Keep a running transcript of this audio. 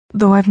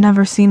Though I've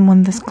never seen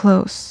one this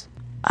close,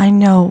 I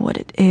know what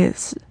it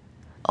is.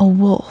 A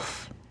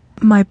wolf.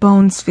 My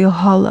bones feel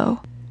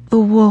hollow. The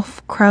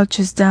wolf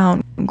crouches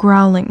down,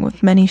 growling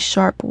with many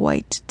sharp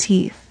white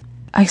teeth.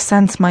 I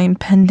sense my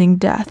impending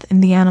death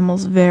in the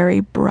animal's very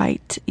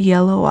bright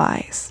yellow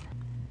eyes.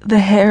 The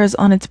hairs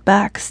on its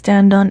back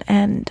stand on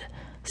end,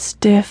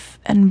 stiff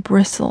and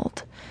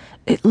bristled.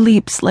 It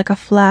leaps like a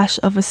flash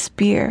of a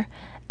spear,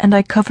 and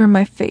I cover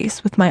my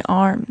face with my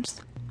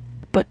arms.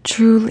 But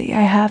truly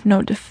I have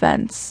no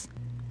defense.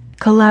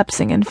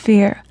 Collapsing in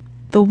fear,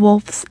 the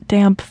wolf's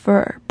damp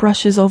fur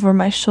brushes over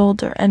my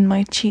shoulder and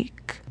my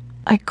cheek.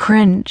 I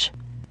cringe,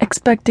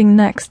 expecting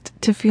next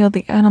to feel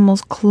the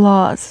animal's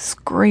claws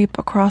scrape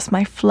across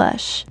my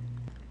flesh.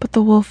 But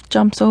the wolf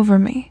jumps over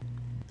me.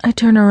 I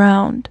turn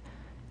around,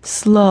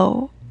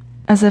 slow,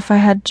 as if I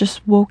had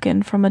just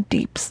woken from a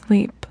deep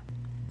sleep.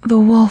 The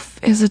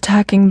wolf is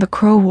attacking the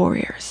crow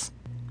warriors.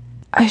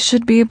 I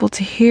should be able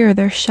to hear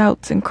their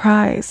shouts and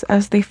cries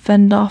as they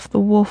fend off the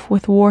wolf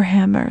with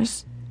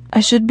warhammers. I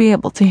should be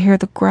able to hear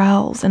the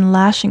growls and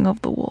lashing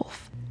of the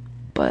wolf.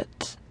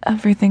 But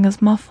everything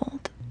is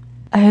muffled.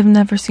 I have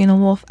never seen a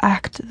wolf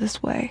act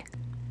this way.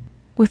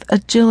 With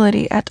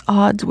agility at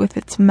odds with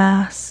its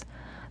mass,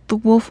 the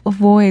wolf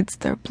avoids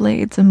their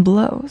blades and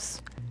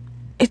blows.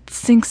 It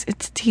sinks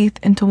its teeth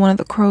into one of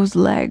the crow's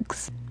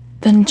legs,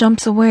 then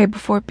jumps away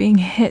before being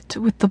hit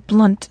with the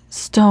blunt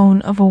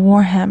stone of a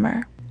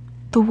warhammer.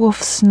 The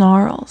wolf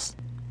snarls,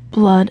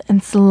 blood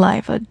and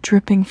saliva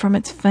dripping from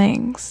its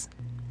fangs.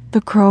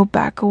 The crow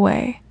back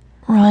away.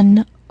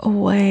 Run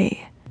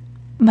away.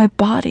 My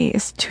body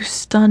is too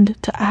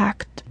stunned to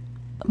act,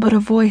 but a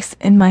voice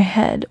in my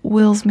head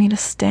wills me to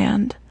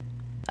stand.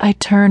 I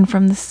turn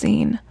from the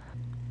scene,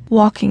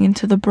 walking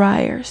into the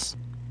briars.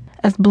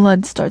 As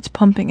blood starts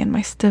pumping in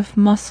my stiff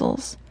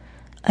muscles,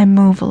 I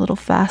move a little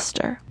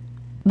faster.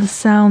 The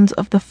sounds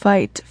of the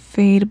fight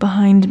fade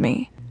behind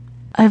me.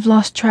 I've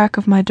lost track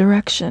of my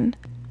direction.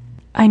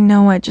 I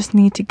know I just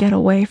need to get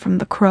away from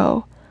the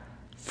crow,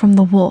 from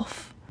the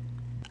wolf.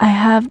 I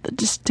have the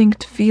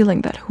distinct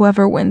feeling that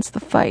whoever wins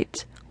the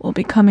fight will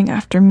be coming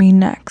after me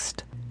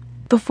next.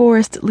 The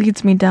forest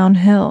leads me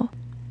downhill.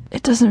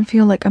 It doesn't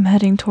feel like I'm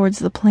heading towards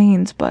the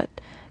plains, but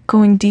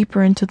going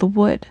deeper into the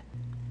wood.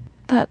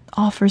 That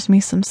offers me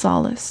some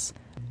solace.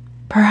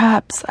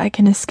 Perhaps I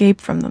can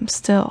escape from them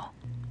still.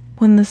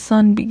 When the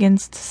sun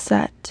begins to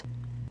set,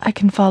 I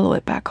can follow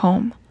it back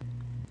home.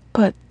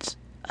 But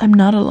I'm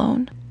not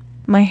alone.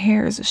 My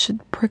hairs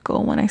should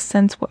prickle when I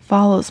sense what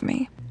follows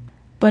me.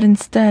 But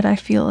instead I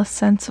feel a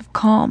sense of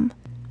calm,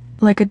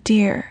 like a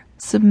deer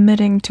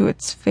submitting to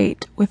its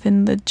fate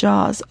within the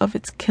jaws of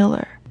its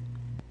killer.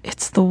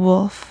 It's the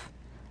wolf,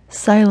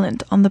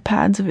 silent on the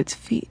pads of its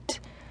feet.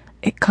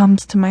 It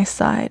comes to my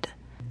side.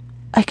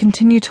 I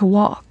continue to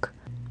walk,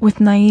 with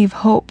naive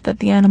hope that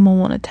the animal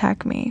won't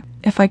attack me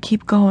if I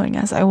keep going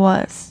as I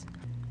was.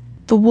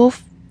 The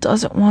wolf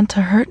doesn't want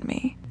to hurt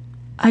me.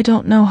 I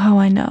don't know how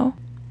I know.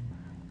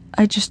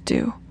 I just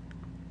do.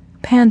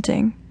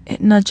 Panting,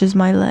 it nudges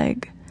my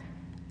leg.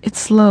 It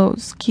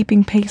slows,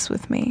 keeping pace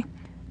with me,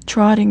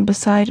 trotting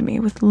beside me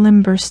with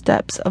limber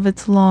steps of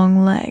its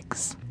long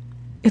legs.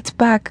 Its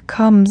back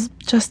comes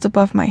just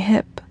above my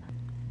hip,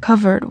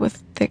 covered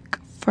with thick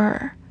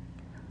fur.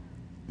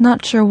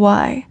 Not sure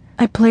why,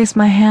 I place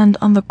my hand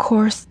on the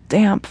coarse,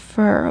 damp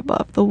fur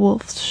above the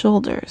wolf's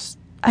shoulders.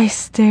 I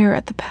stare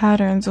at the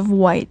patterns of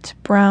white,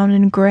 brown,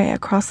 and gray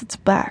across its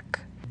back.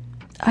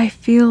 I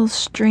feel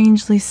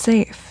strangely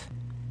safe.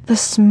 The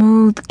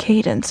smooth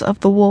cadence of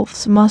the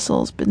wolf's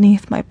muscles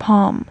beneath my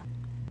palm.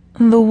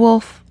 The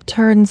wolf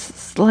turns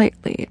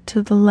slightly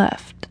to the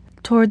left,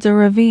 towards a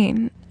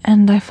ravine,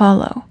 and I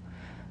follow.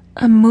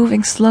 I'm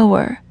moving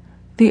slower,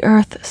 the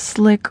earth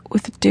slick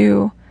with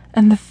dew,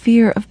 and the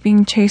fear of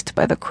being chased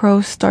by the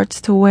crow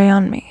starts to weigh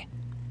on me.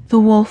 The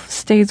wolf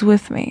stays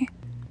with me,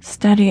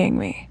 steadying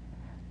me.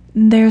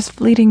 There's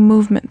fleeting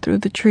movement through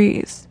the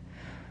trees.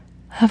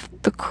 Have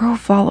the crow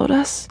followed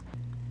us?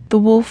 The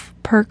wolf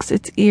perks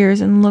its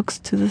ears and looks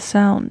to the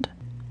sound,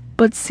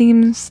 but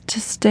seems to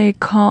stay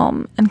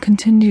calm and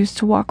continues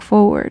to walk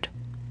forward.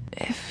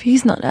 If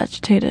he's not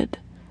agitated,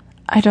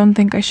 I don't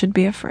think I should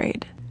be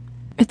afraid.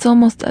 It's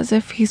almost as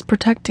if he's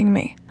protecting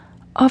me.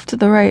 Off to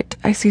the right,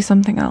 I see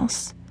something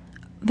else.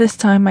 This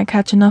time I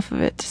catch enough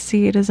of it to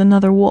see it is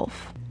another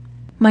wolf.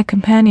 My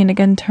companion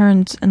again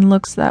turns and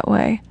looks that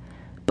way,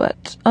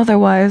 but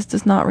otherwise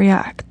does not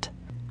react.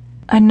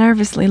 I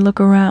nervously look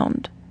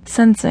around,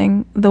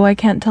 sensing, though I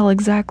can't tell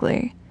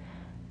exactly,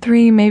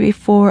 3, maybe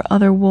 4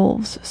 other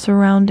wolves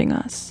surrounding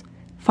us,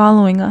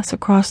 following us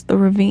across the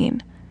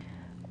ravine.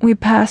 We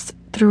pass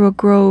through a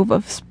grove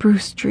of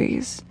spruce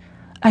trees.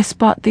 I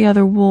spot the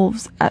other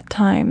wolves at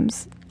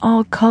times,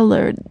 all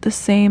colored the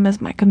same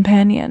as my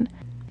companion,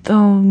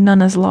 though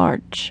none as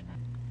large.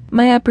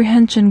 My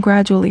apprehension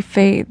gradually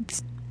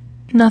fades.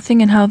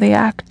 Nothing in how they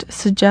act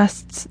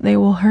suggests they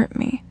will hurt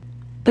me.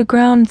 The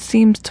ground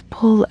seems to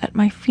pull at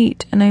my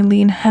feet, and I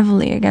lean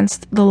heavily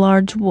against the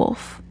large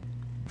wolf.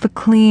 The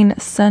clean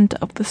scent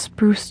of the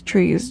spruce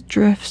trees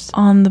drifts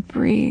on the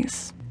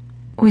breeze.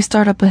 We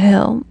start up a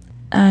hill,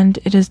 and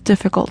it is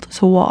difficult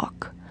to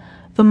walk.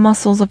 The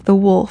muscles of the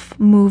wolf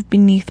move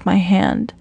beneath my hand,